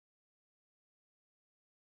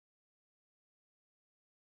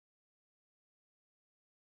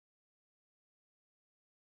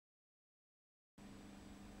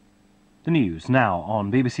The news now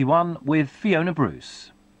on BBC1 with Fiona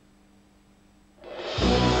Bruce.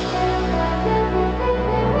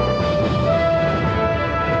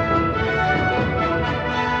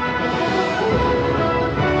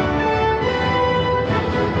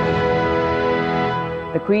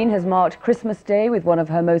 The Queen has marked Christmas Day with one of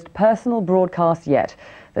her most personal broadcasts yet.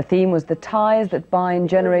 The theme was the ties that bind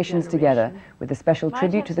generations together, with a special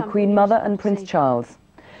tribute to the Queen Mother and Prince Charles.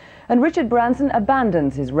 And Richard Branson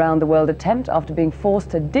abandons his round-the-world attempt after being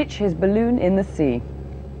forced to ditch his balloon in the sea.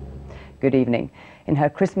 Good evening. In her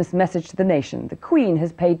Christmas message to the nation, the Queen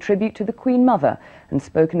has paid tribute to the Queen Mother and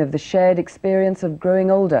spoken of the shared experience of growing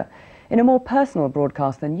older. In a more personal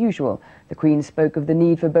broadcast than usual, the Queen spoke of the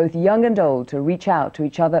need for both young and old to reach out to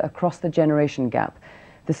each other across the generation gap.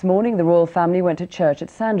 This morning, the royal family went to church at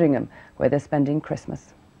Sandringham, where they're spending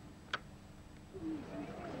Christmas.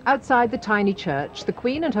 Outside the tiny church, the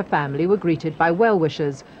Queen and her family were greeted by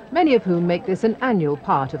well-wishers, many of whom make this an annual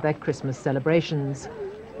part of their Christmas celebrations.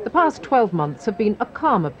 The past 12 months have been a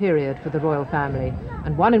calmer period for the royal family,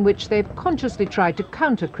 and one in which they've consciously tried to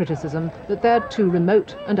counter criticism that they're too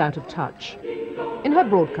remote and out of touch. In her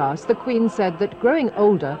broadcast, the Queen said that growing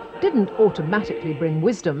older didn't automatically bring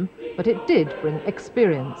wisdom, but it did bring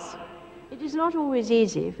experience. It is not always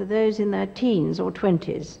easy for those in their teens or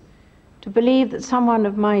 20s to believe that someone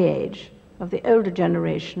of my age, of the older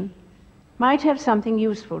generation, might have something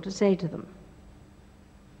useful to say to them.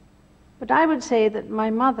 But I would say that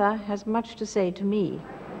my mother has much to say to me.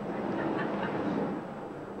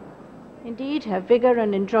 Indeed, her vigor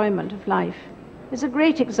and enjoyment of life is a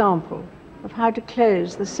great example of how to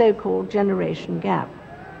close the so-called generation gap.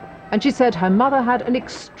 And she said her mother had an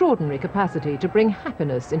extraordinary capacity to bring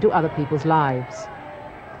happiness into other people's lives.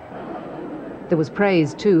 There was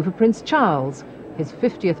praise, too, for Prince Charles. His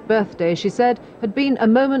 50th birthday, she said, had been a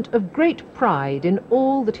moment of great pride in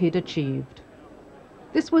all that he'd achieved.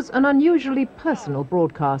 This was an unusually personal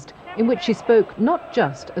broadcast in which she spoke not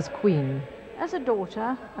just as Queen. As a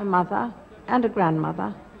daughter, a mother, and a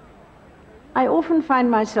grandmother, I often find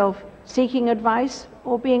myself seeking advice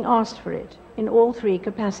or being asked for it in all three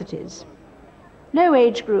capacities. No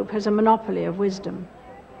age group has a monopoly of wisdom,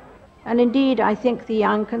 and indeed I think the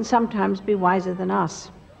young can sometimes be wiser than us.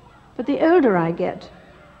 But the older I get,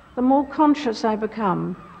 the more conscious I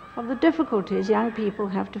become of the difficulties young people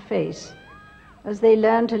have to face as they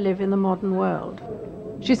learn to live in the modern world.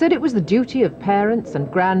 She said it was the duty of parents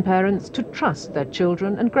and grandparents to trust their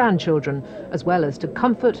children and grandchildren, as well as to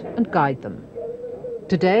comfort and guide them.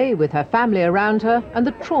 Today, with her family around her and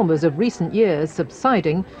the traumas of recent years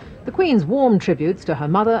subsiding, the Queen's warm tributes to her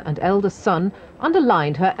mother and eldest son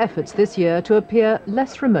underlined her efforts this year to appear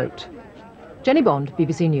less remote. Jenny Bond,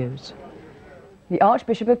 BBC News. The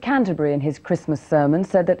Archbishop of Canterbury in his Christmas sermon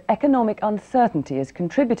said that economic uncertainty is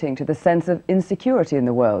contributing to the sense of insecurity in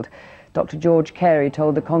the world. Dr. George Carey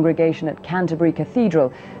told the congregation at Canterbury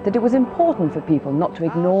Cathedral that it was important for people not to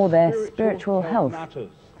ignore their spiritual health.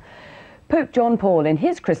 Pope John Paul, in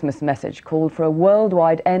his Christmas message, called for a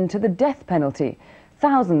worldwide end to the death penalty.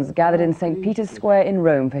 Thousands gathered in St. Peter's Square in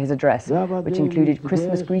Rome for his address, which included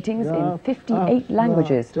Christmas greetings in 58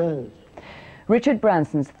 languages. Richard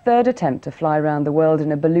Branson's third attempt to fly around the world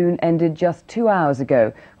in a balloon ended just 2 hours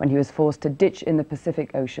ago when he was forced to ditch in the Pacific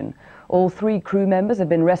Ocean. All 3 crew members have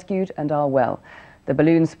been rescued and are well. The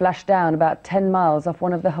balloon splashed down about 10 miles off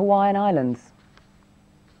one of the Hawaiian Islands.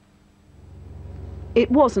 It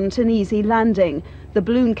wasn't an easy landing. The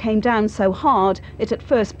balloon came down so hard it at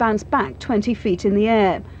first bounced back 20 feet in the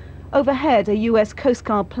air. Overhead, a US Coast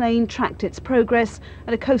Guard plane tracked its progress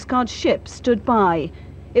and a Coast Guard ship stood by.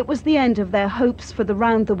 It was the end of their hopes for the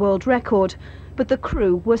round-the-world record, but the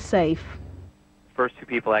crew were safe. The first 2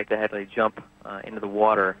 people had to jump into the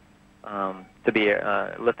water to be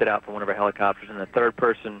lifted out from one of our helicopters, and the third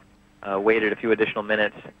person waited a few additional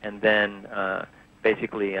minutes and then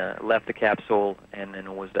basically left the capsule and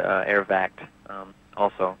then was air vac'd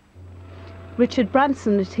also. Richard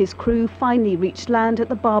Branson and his crew finally reached land at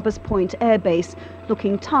the Barbers Point Air Base,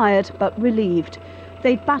 looking tired but relieved.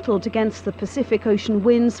 They'd battled against the Pacific Ocean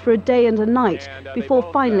winds for a day and a night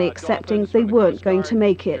before finally accepting they weren't going to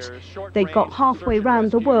make it. They'd got halfway round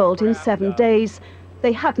the world in 7 days.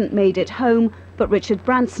 They hadn't made it home, but Richard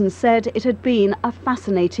Branson said it had been a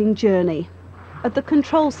fascinating journey. At the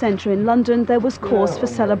control centre in London, there was cause for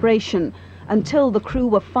celebration. Until the crew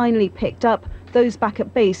were finally picked up, those back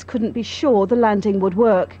at base couldn't be sure the landing would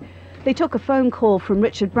work. They took a phone call from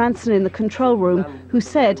Richard Branson in the control room, who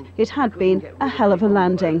said it had been a hell of a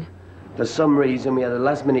landing. For some reason, we had a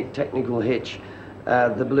last-minute technical hitch.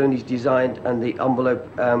 The balloon is designed, and the envelope,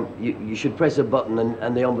 you should press a button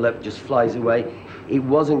and the envelope just flies away. it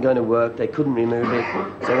wasn't going to work, they couldn't remove it,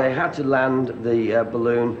 so they had to land the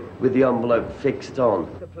balloon with the envelope fixed on.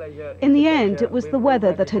 In the end, it was the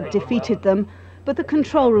weather that had defeated them, but the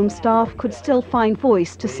control room staff could still find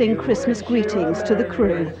voice to sing Christmas greetings to the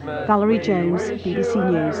crew. Valerie Jones, BBC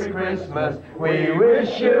News. Christmas, we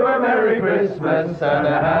wish you a Merry Christmas and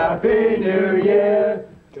a Happy New Year.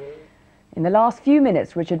 In the last few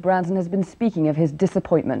minutes, Richard Branson has been speaking of his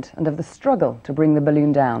disappointment and of the struggle to bring the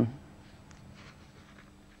balloon down.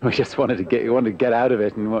 We just wanted to get out of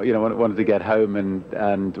it, and wanted to get home,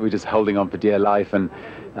 and we were just holding on for dear life and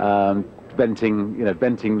venting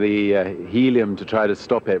the helium to try to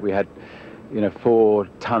stop it. We had 4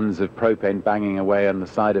 tons of propane banging away on the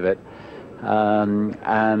side of it,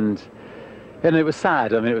 and it was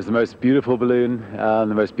sad. I mean, it was the most beautiful balloon, the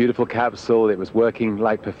most beautiful capsule. It was working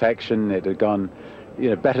like perfection. It had gone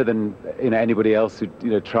better than anybody else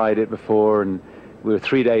who tried it before, and we were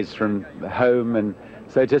 3 days from home, and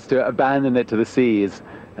so just to abandon it to the seas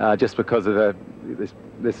just because of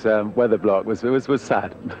this weather block was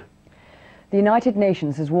sad. The United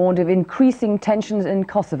Nations has warned of increasing tensions in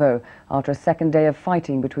Kosovo after a second day of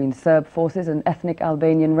fighting between Serb forces and ethnic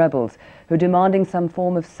Albanian rebels who are demanding some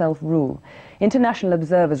form of self-rule. International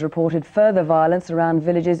observers reported further violence around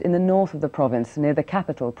villages in the north of the province near the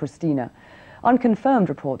capital, Pristina. Unconfirmed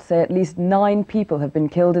reports say at least 9 people have been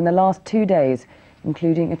killed in the last 2 days,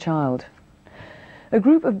 including a child. A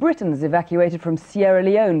group of Britons evacuated from Sierra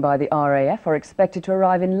Leone by the RAF are expected to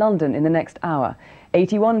arrive in London in the next hour.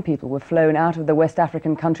 81 people were flown out of the West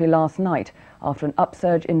African country last night after an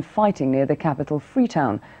upsurge in fighting near the capital,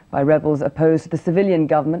 Freetown, by rebels opposed to the civilian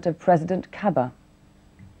government of President Kaba.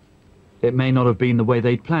 It may not have been the way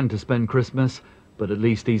they'd planned to spend Christmas, but at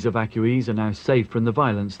least these evacuees are now safe from the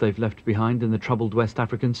violence they've left behind in the troubled West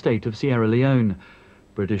African state of Sierra Leone.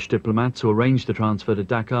 British diplomats who arranged the transfer to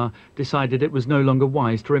Dakar decided it was no longer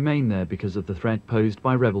wise to remain there because of the threat posed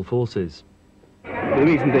by rebel forces. The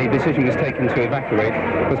reason the decision was taken to evacuate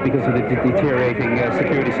was because of the deteriorating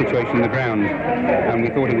security situation on the ground, and we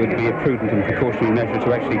thought it would be a prudent and precautionary measure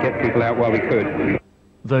to actually get people out while we could.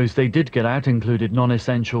 Those they did get out included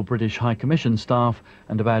non-essential British High Commission staff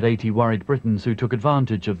and about 80 worried Britons who took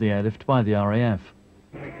advantage of the airlift by the RAF.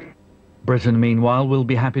 Britain, meanwhile, will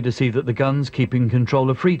be happy to see that the guns keeping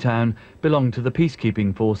control of Freetown belong to the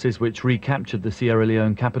peacekeeping forces which recaptured the Sierra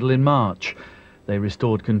Leone capital in March. They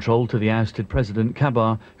restored control to the ousted President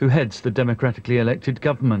Kaba, who heads the democratically elected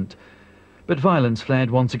government. But violence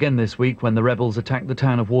flared once again this week when the rebels attacked the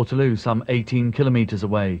town of Waterloo, some 18 kilometres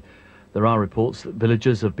away. There are reports that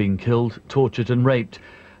villagers have been killed, tortured and raped,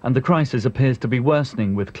 and the crisis appears to be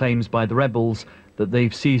worsening with claims by the rebels that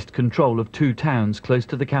they've seized control of 2 towns close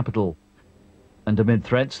to the capital. And amid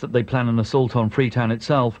threats that they plan an assault on Freetown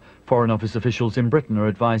itself, Foreign Office officials in Britain are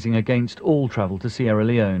advising against all travel to Sierra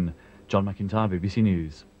Leone. John McIntyre, BBC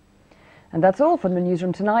News. And that's all from the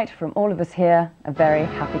newsroom tonight. From all of us here, a very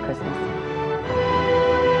happy Christmas.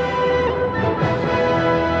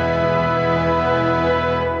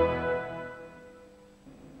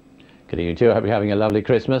 Good evening to you. I hope you're having a lovely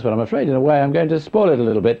Christmas, but I'm afraid in a way I'm going to spoil it a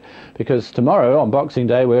little bit, because tomorrow on Boxing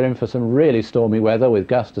Day we're in for some really stormy weather with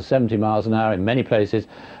gusts to 70 miles an hour in many places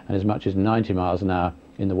and as much as 90 miles an hour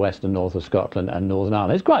in the west and north of Scotland and Northern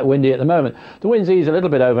Ireland. It's quite windy at the moment. The winds ease a little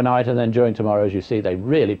bit overnight, and then during tomorrow, as you see, they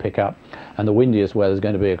really pick up, and the windiest weather is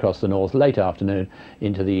going to be across the north late afternoon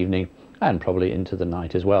into the evening and probably into the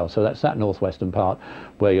night as well. So that's that northwestern part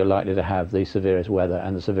where you're likely to have the severest weather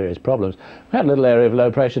and the severest problems. We had a little area of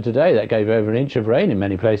low pressure today that gave over an inch of rain in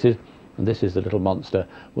many places, and this is the little monster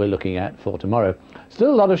we're looking at for tomorrow.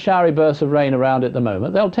 Still a lot of showery bursts of rain around at the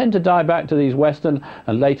moment. They'll tend to die back to these western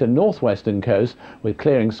and later northwestern coasts with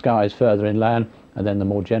clearing skies further inland, and then the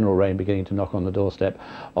more general rain beginning to knock on the doorstep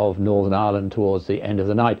of Northern Ireland towards the end of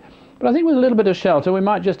the night. But I think with a little bit of shelter we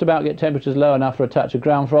might just about get temperatures low enough for a touch of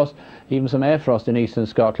ground frost, even some air frost in eastern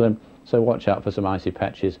Scotland, so watch out for some icy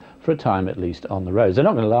patches for a time at least on the roads. They're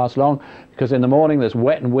not going to last long, because in the morning this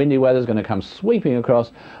wet and windy weather is going to come sweeping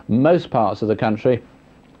across most parts of the country,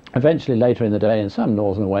 eventually later in the day in some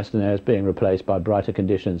northern and western areas being replaced by brighter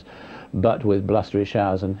conditions, but with blustery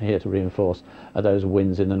showers, and here to reinforce are those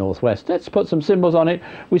winds in the northwest. Let's put some symbols on it.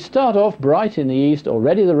 We start off bright in the east,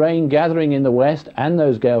 already the rain gathering in the west and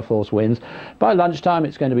those gale force winds. By lunchtime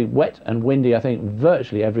it's going to be wet and windy, I think,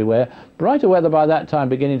 virtually everywhere. Brighter weather by that time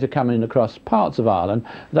beginning to come in across parts of Ireland.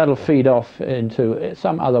 That'll feed off into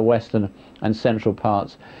some other western and central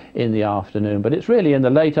parts in the afternoon, but it's really in the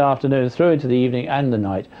late afternoon through into the evening and the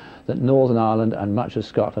night that Northern Ireland and much of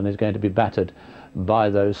Scotland is going to be battered by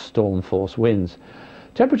those storm force winds.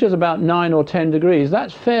 Temperature's about 9 or 10 degrees.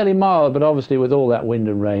 That's fairly mild, but obviously with all that wind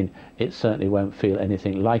and rain, it certainly won't feel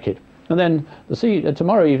anything like it. And then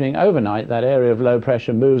tomorrow evening, overnight, that area of low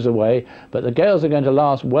pressure moves away, but the gales are going to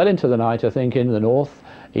last well into the night, I think, in the north,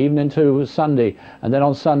 even into Sunday. And then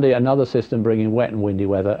on Sunday, another system bringing wet and windy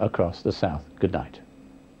weather across the south. Good night.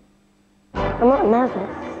 I'm not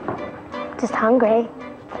nervous, just hungry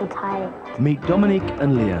and tired. Meet Dominic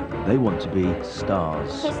and Leah. They want to be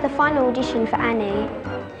stars. It's the final audition for Annie,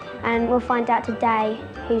 and we'll find out today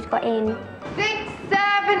who's got in. 6,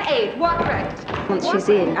 7, 8. What correct? Once she's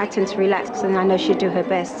in, I tend to relax because then I know she'll do her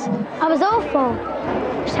best. I was awful.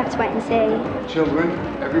 Just have to wait and see. Children,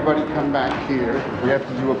 everybody come back here. We have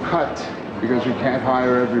to do a cut because we can't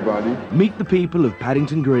hire everybody. Meet the people of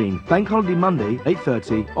Paddington Green. Bank Holiday Monday,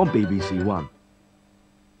 8:30 on BBC1.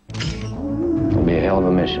 It'll be a hell of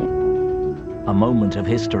a mission. A moment of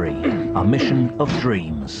history, a mission of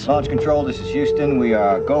dreams. Launch Control, this is Houston. We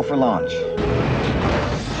are go for launch.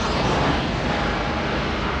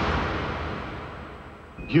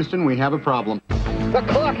 Houston, we have a problem. The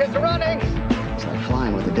clock is running! It's like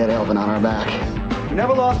flying with a dead elephant on our back. We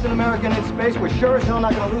never lost an American in space. We're sure as hell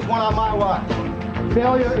not going to lose one on my watch.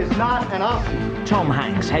 Failure is not an option. Tom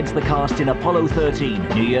Hanks heads the cast in Apollo 13,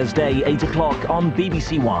 New Year's Day, 8 o'clock on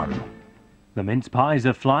BBC1. The mince pies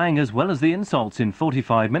are flying as well as the insults in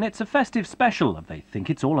 45 minutes, a festive special of They Think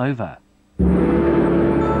It's All Over.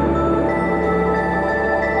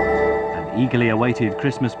 An eagerly awaited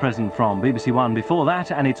Christmas present from BBC1 before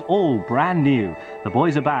that, and it's all brand new. The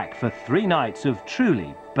boys are back for 3 nights of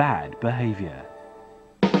truly bad behaviour.